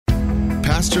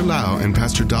Pastor Lau and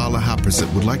Pastor Dala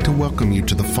Haprasit would like to welcome you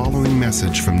to the following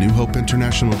message from New Hope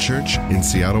International Church in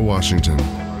Seattle, Washington.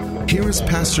 Here is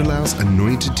Pastor Lau's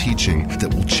anointed teaching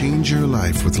that will change your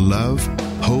life with love,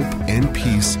 hope, and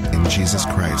peace in Jesus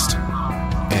Christ.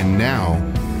 And now,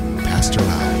 Pastor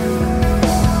Lau.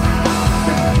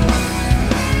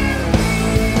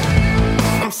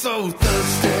 I'm so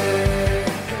thirsty.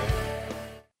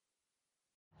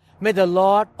 May the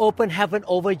Lord open heaven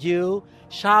over you,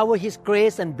 shower His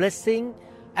grace and blessing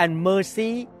and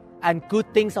mercy and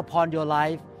good things upon your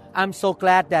life. I'm so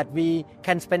glad that we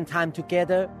can spend time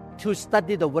together to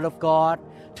study the Word of God,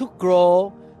 to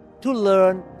grow, to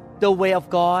learn the way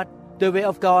of God. The way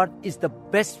of God is the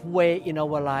best way in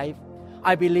our life.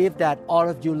 I believe that all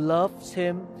of you love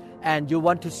Him and you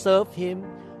want to serve Him.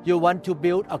 You want to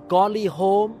build a godly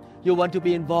home. You want to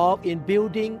be involved in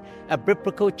building a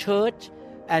biblical church,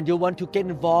 and you want to get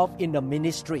involved in the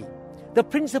ministry. The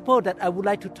principle that I would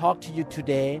like to talk to you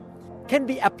today can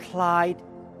be applied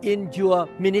in your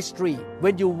ministry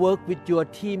when you work with your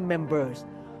team members.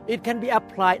 It can be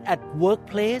applied at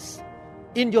workplace,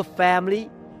 in your family,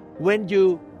 when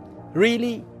you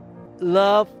really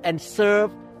love and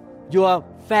serve your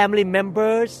family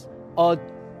members or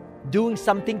doing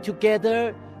something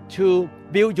together to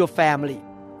build your family.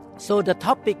 So the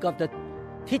topic of the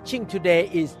teaching today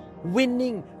is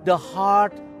winning the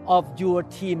heart of your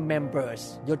team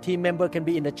members. Your team member can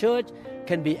be in the church,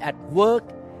 can be at work,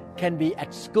 can be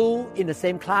at school, in the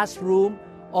same classroom,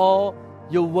 or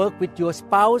you work with your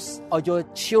spouse or your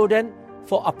children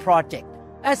for a project.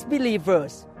 As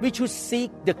believers, we should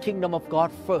seek the kingdom of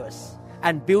God first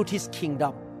and build His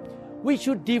kingdom. We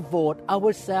should devote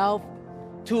ourselves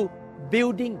to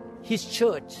building His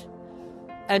church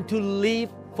and to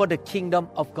live for the kingdom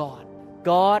of God.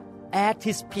 God adds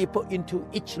His people into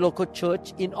each local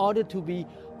church in order to be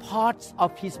parts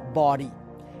of His body.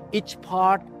 Each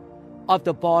part of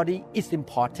the body is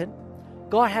important.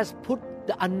 God has put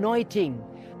the anointing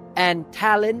and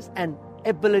talents and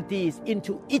abilities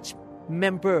into each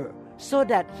member so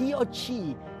that he or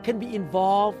she can be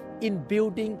involved in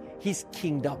building His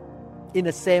kingdom. In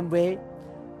the same way,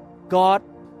 God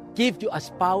gives you a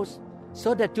spouse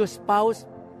so that your spouse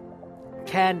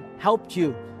can help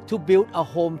you to build a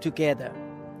home together.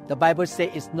 The Bible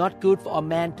says it's not good for a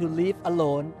man to live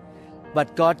alone,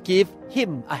 but God gives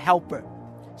him a helper.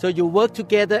 So you work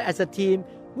together as a team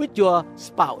with your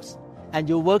spouse, and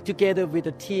you work together with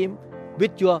a team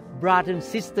with your brothers and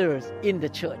sisters in the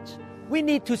church. We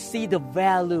need to see the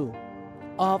value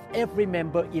of every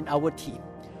member in our team.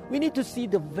 We need to see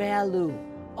the value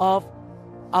of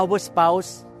our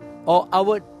spouse or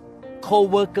our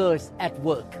co-workers at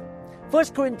work. 1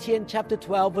 Corinthians chapter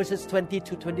 12 verses 20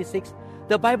 to 26,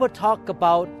 the Bible talks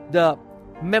about the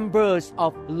members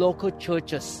of local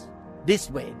churches this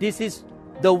way. This is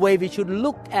the way we should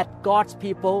look at God's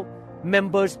people,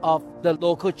 members of the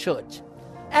local church.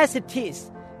 As it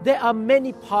is, there are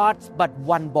many parts but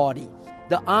one body.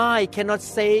 The eye cannot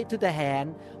say to the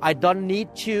hand, I don't need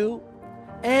you.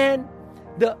 And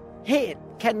the head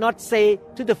cannot say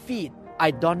to the feet,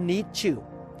 I don't need you.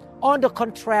 On the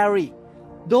contrary,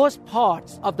 those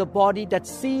parts of the body that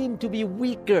seem to be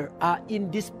weaker are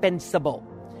indispensable.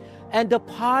 And the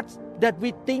parts that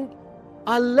we think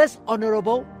are less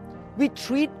honorable, we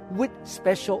treat with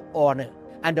special honor.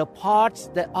 And the parts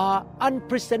that are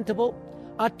unpresentable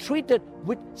are treated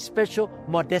with special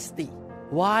modesty.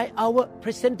 Why our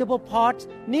presentable parts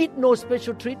need no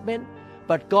special treatment,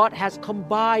 but God has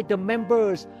combined the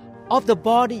members of the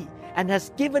body and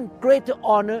has given greater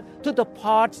honor to the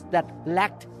parts that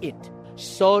lacked it,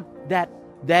 so that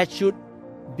there should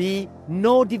be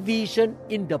no division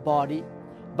in the body,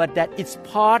 but that its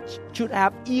parts should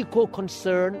have equal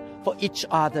concern for each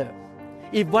other.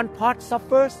 If one part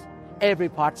suffers, every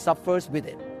part suffers with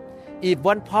it. If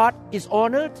one part is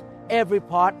honored, every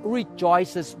part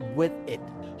rejoices with it.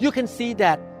 You can see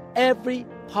that every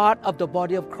part of the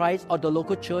body of Christ or the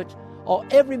local church or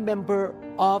every member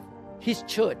of His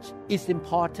church is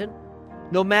important.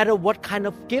 No matter what kind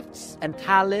of gifts and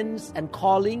talents and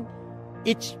calling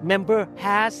each member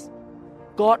has,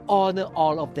 God honors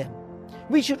all of them.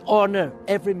 We should honor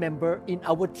every member in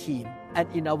our team and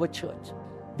in our church.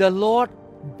 The Lord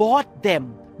bought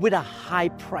them with a high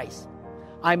price.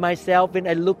 I myself, when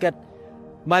I look at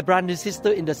my brother and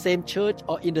sister in the same church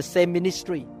or in the same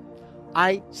ministry,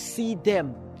 I see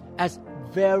them as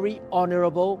very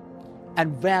honorable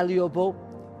and valuable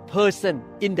person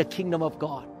in the kingdom of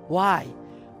God. Why?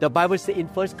 The Bible says in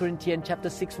 1 Corinthians chapter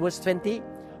 6 verse 20,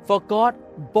 for God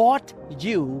bought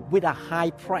you with a high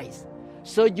price.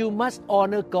 So you must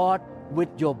honor God with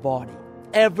your body.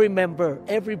 Every member,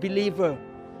 every believer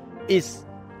is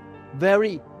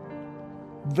very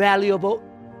valuable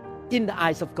in the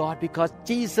eyes of God because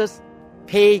Jesus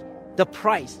paid the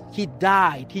price. He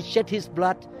died. He shed His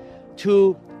blood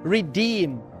to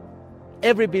redeem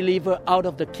every believer out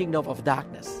of the kingdom of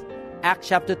darkness. Acts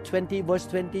chapter 20 verse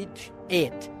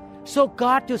 28. So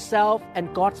God yourself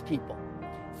and God's people,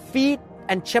 feed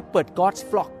and shepherd God's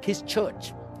flock, His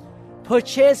church,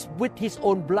 purchased with His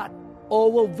own blood,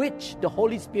 over which the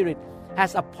Holy Spirit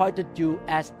has appointed you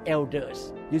as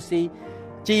elders. You see,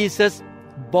 Jesus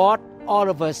bought all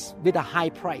of us with a high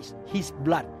price, His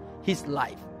blood, His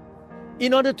life.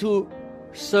 In order to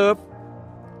serve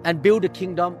and build the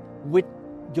kingdom with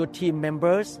your team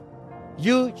members,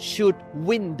 you should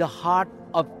win the heart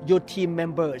of your team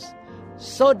members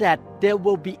so that they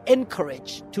will be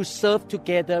encouraged to serve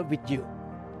together with you.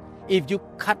 If you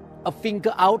cut a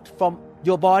finger out from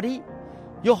your body,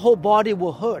 your whole body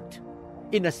will hurt.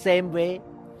 In the same way,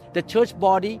 the church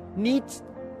body needs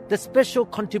the special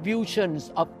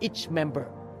contributions of each member.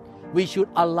 We should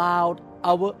allow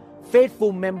our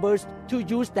faithful members to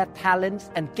use their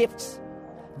talents and gifts.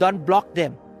 Don't block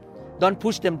them. Don't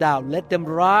push them down. Let them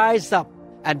rise up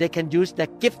and they can use their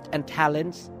gift and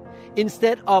talents.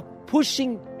 Instead of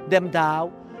pushing them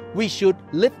down, we should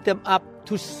lift them up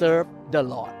to serve the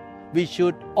Lord. We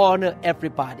should honor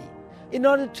everybody. In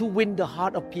order to win the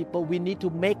heart of people, we need to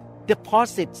make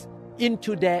deposits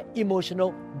into their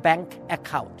emotional bank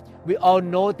account. We all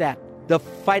know that the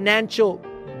financial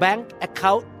bank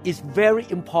account is very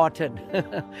important.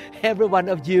 Every one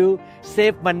of you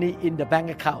save money in the bank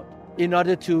account in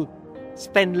order to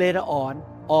spend later on,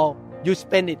 or you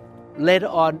spend it later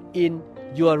on in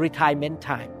your retirement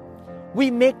time. We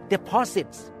make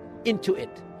deposits into it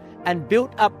and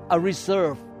build up a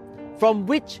reserve from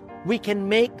which we can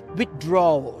make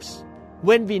withdrawals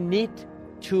when we need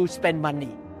to spend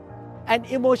money. An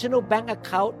emotional bank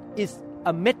account is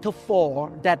a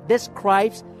metaphor that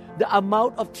describes the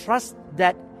amount of trust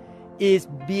that is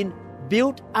being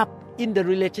built up in the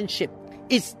relationship.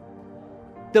 It's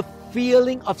the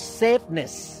feeling of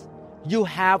safeness you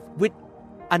have with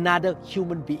another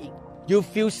human being. You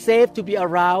feel safe to be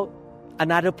around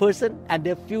another person, and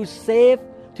they feel safe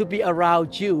to be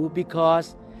around you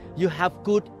because you have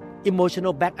good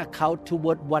emotional bank account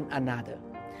toward one another.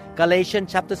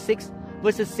 Galatians chapter 6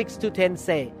 verses 6 to 10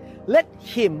 say, let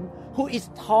him who is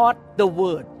taught the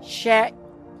word share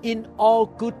in all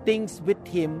good things with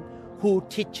him who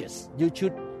teaches. You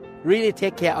should really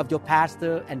take care of your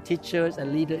pastor and teachers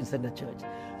and leaders in the church.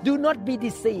 Do not be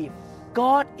deceived.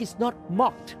 God is not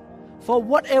mocked. For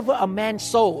whatever a man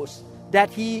sows,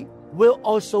 that he will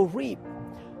also reap.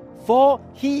 For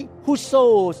he who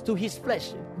sows to his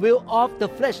flesh will of the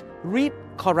flesh reap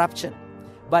corruption.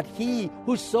 But he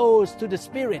who sows to the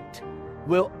Spirit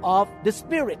will of the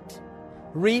Spirit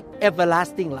reap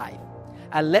everlasting life.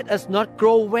 And let us not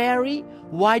grow weary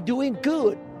while doing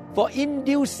good, for in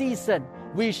due season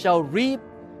we shall reap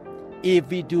if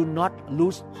we do not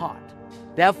lose heart.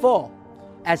 Therefore,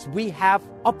 as we have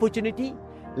opportunity,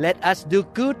 let us do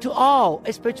good to all,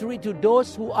 especially to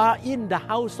those who are in the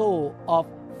household of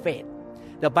faith.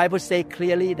 The Bible says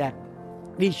clearly that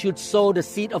we should sow the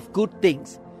seed of good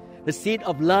things, the seed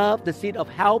of love, the seed of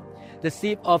help, the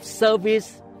seed of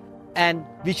service, and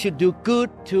we should do good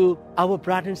to our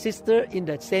brother and sister in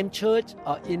the same church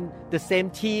or in the same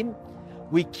team.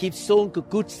 We keep sowing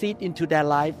good seed into their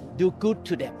life, do good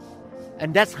to them.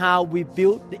 And that's how we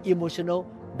build the emotional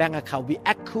bank account. We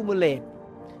accumulate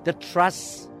the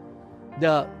trust,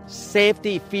 the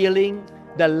safety feeling,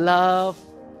 the love,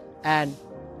 and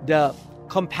the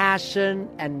compassion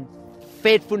and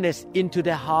faithfulness into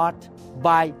their heart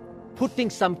by putting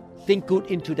something good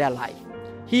into their life.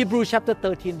 Hebrews chapter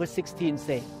 13 verse 16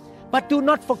 says, but do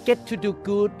not forget to do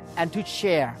good and to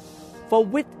share, for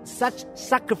with such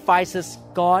sacrifices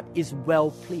God is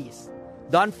well pleased.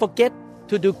 Don't forget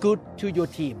to do good to your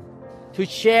team, to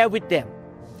share with them.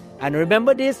 And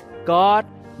remember this, God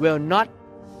will not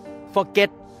forget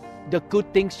the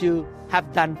good things you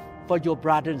have done for your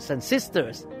brothers and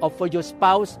sisters, or for your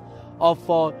spouse, or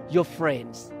for your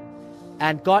friends.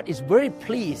 And God is very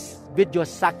pleased with your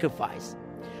sacrifice.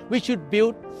 We should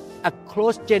build a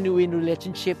close, genuine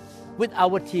relationship with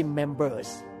our team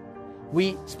members.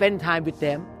 We spend time with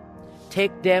them,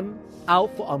 take them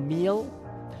out for a meal,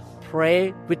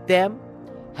 pray with them,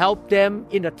 help them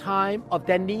in the time of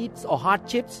their needs or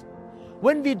hardships.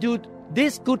 When we do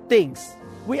these good things,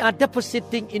 we are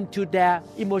depositing into their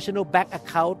emotional bank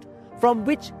account from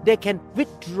which they can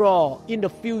withdraw in the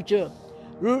future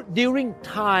during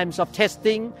times of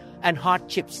testing and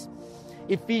hardships.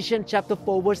 Ephesians chapter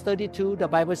 4 verse 32, the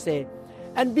Bible says,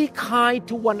 and be kind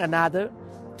to one another,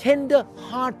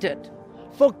 tender-hearted,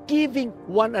 forgiving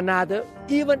one another,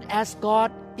 even as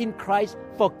God in Christ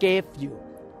forgave you.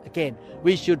 Again,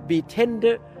 we should be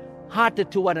tender-hearted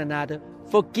to one another,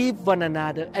 forgive one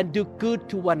another, and do good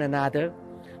to one another.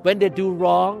 When they do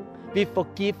wrong, we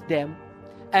forgive them,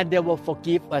 and they will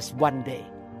forgive us one day.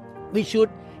 We should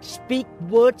speak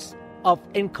words of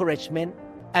encouragement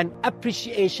and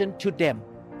appreciation to them.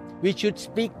 We should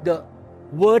speak the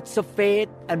words of faith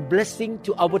and blessing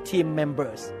to our team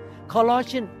members.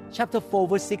 Colossians chapter 4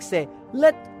 verse 6 says,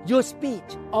 "Let your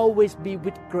speech always be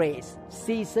with grace,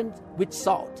 seasoned with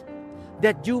salt,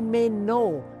 that you may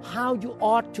know how you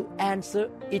ought to answer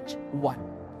each one."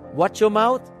 Watch your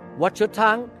mouth, watch your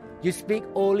tongue. You speak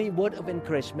only word of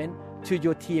encouragement to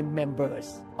your team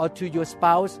members or to your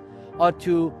spouse or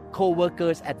to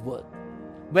co-workers at work.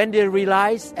 When they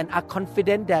realize and are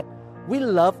confident that we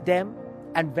love them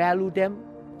and value them,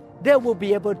 they will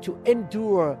be able to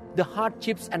endure the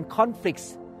hardships and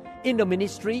conflicts in the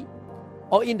ministry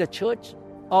or in the church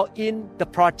or in the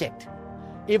project.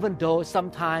 Even though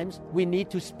sometimes we need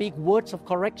to speak words of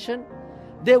correction,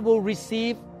 they will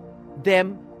receive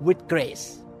them with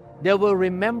grace. They will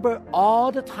remember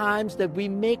all the times that we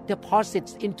make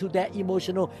deposits into their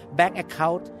emotional bank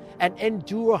account and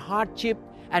endure hardship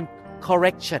and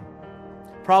correction.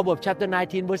 Proverbs chapter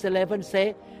 19 verse 11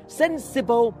 say,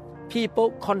 "Sensible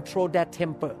people control their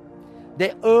temper.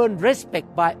 They earn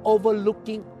respect by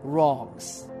overlooking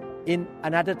wrongs." In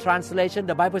another translation,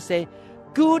 the Bible says,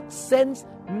 "Good sense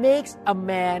makes a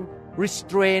man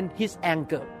restrain his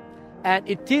anger, and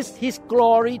it is his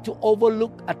glory to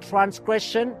overlook a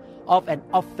transgression of an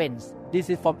offense." This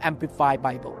is from Amplified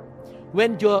Bible.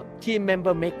 When your team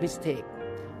member make mistake,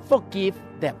 forgive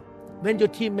them. When your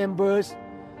team members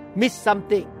miss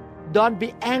something, don't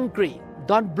be angry,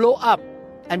 don't blow up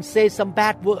and say some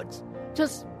bad words.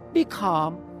 Just be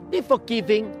calm, be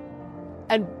forgiving,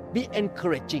 and be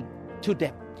encouraging to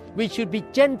them. We should be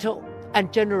gentle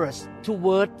and generous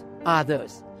toward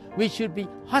others. We should be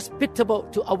hospitable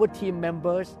to our team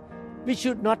members. We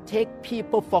should not take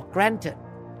people for granted,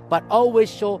 but always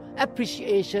show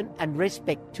appreciation and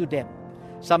respect to them.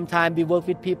 Sometimes we work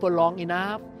with people long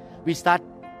enough, we start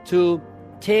to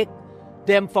take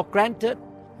them for granted.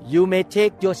 You may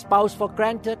take your spouse for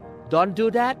granted. Don't do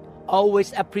that.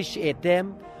 Always appreciate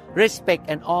them, respect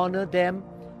and honor them,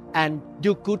 and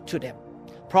do good to them.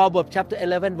 Proverbs chapter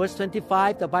 11 verse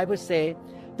 25, the Bible says,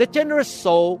 "The generous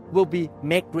soul will be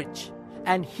made rich,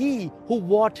 and he who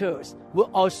waters will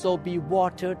also be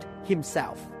watered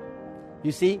himself."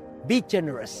 You see, be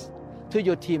generous to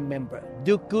your team member.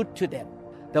 Do good to them.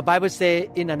 The Bible says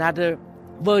in another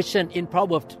version in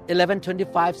Proverbs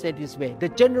 11:25 said this way, "The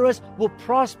generous will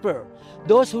prosper.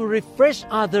 Those who refresh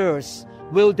others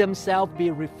will themselves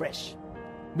be refreshed."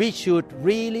 We should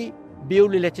really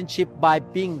build relationship by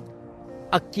being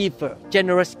a giver,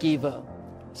 generous giver,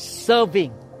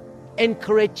 serving,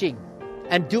 encouraging,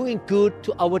 and doing good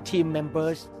to our team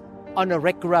members on a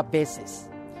regular basis.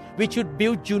 We should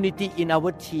build unity in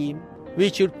our team. We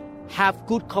should have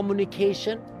good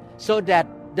communication so that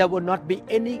there will not be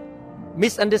any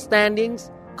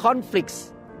misunderstandings,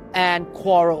 conflicts, and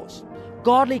quarrels.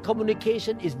 Godly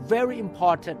communication is very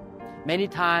important. Many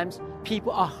times,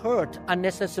 people are hurt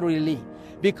unnecessarily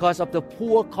because of the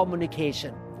poor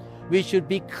communication. We should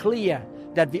be clear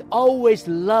that we always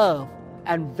love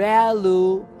and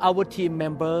value our team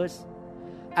members,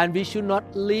 and we should not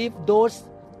leave those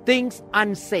things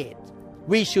unsaid.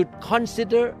 We should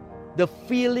consider the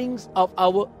feelings of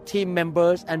our team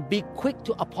members and be quick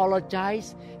to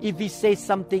apologize if we say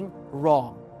something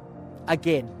wrong.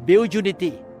 Again, build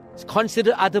unity.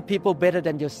 Consider other people better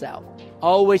than yourself.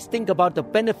 Always think about the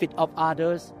benefit of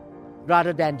others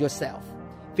rather than yourself.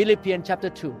 Philippians chapter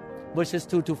 2, verses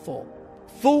 2 to 4.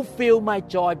 "Fulfill my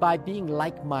joy by being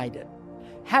like-minded,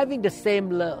 having the same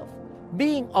love,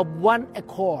 being of one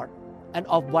accord and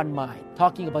of one mind."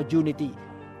 Talking about unity.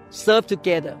 Serve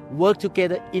together, work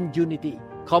together in unity.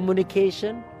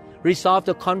 Communication, resolve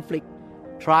the conflict,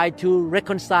 try to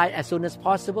reconcile as soon as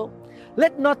possible.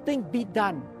 Let nothing be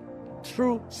done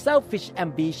through selfish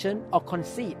ambition or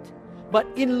conceit, but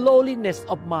in lowliness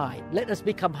of mind. Let us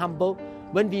become humble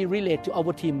when we relate to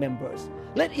our team members.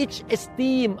 Let each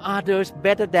esteem others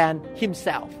better than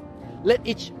himself. Let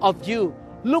each of you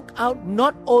look out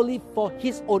not only for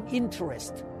his own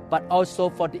interest, but also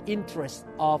for the interest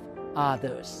of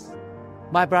others.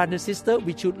 My brother and sister,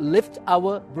 we should lift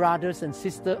our brothers and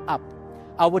sisters up,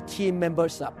 our team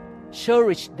members up,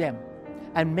 cherish them,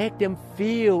 and make them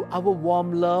feel our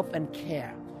warm love and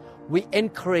care. We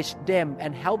encourage them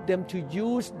and help them to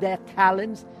use their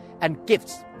talents and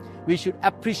gifts. We should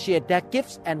appreciate their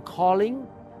gifts and calling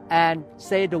and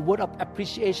say the word of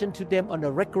appreciation to them on a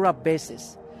regular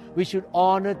basis. We should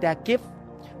honor their gift.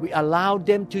 We allow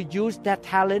them to use their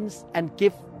talents and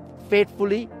gift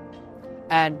faithfully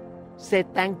and say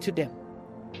thanks to them.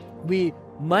 We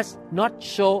must not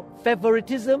show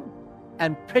favoritism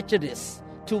and prejudice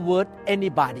toward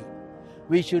anybody.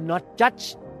 We should not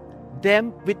judge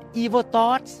them with evil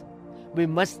thoughts. We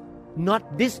must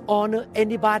not dishonor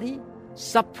anybody,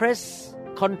 suppress,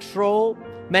 control,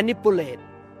 manipulate,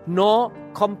 nor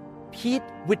compete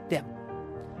with them.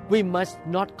 We must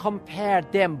not compare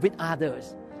them with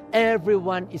others.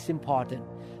 Everyone is important.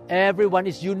 Everyone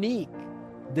is unique.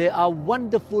 They are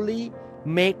wonderfully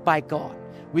made by God.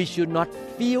 We should not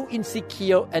feel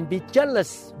insecure and be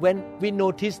jealous when we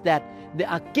notice that they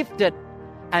are gifted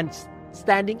and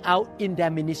standing out in their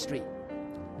ministry.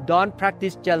 Don't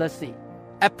practice jealousy.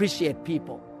 Appreciate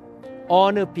people,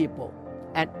 honor people,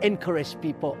 and encourage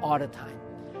people all the time.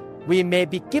 We may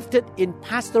be gifted in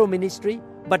pastoral ministry,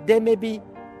 but they may be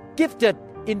gifted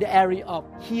in the area of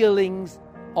healings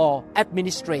or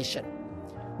administration.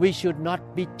 We should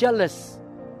not be jealous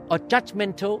or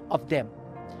judgmental of them.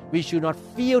 We should not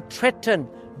feel threatened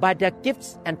by their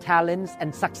gifts and talents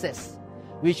and success.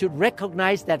 We should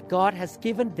recognize that God has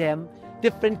given them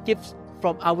different gifts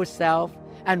from ourselves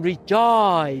and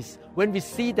rejoice when we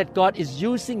see that God is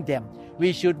using them.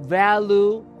 We should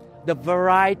value the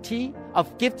variety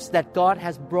of gifts that God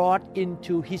has brought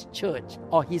into His church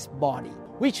or His body.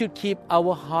 We should keep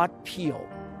our heart pure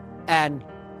and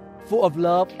full of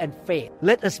love and faith.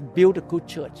 Let us build a good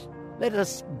church. Let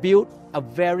us build a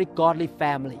very godly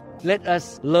family. Let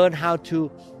us learn how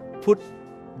to put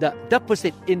the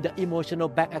deposit in the emotional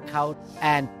bank account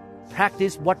and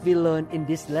practice what we learn in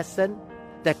this lesson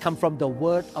that come from the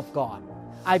Word of God.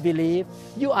 I believe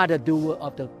you are the doer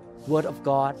of the Word of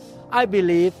God. I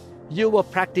believe you will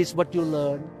practice what you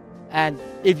learn. And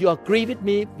if you agree with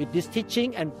me with this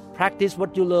teaching and practice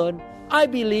what you learn, I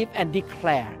believe and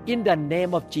declare in the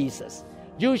name of Jesus,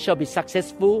 you shall be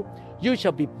successful, you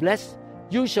shall be blessed,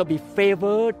 you shall be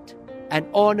favored and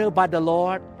honored by the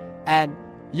Lord, and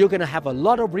you're going to have a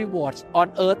lot of rewards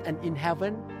on earth and in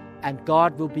heaven, and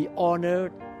God will be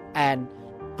honored and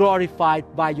glorified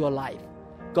by your life.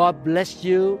 God bless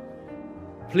you.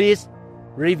 Please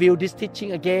review this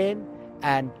teaching again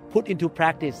and put into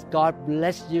practice. God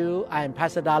bless you. I am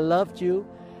Pastor Da, loved you,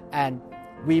 and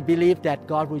we believe that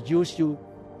God will use you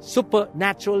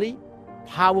supernaturally,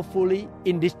 powerfully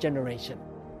in this generation.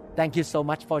 Thank you so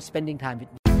much for spending time with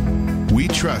me. We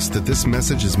trust that this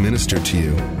message is ministered to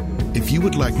you. If you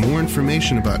would like more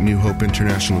information about New Hope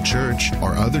International Church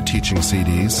or other teaching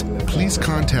CDs, please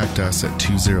contact us at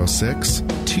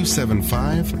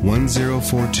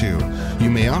 206-275-1042.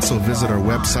 You may also visit our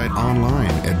website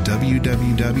online at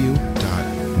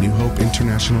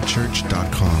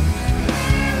www.newhopeinternationalchurch.com.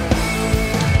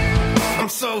 I'm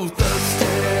so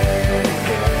thirsty.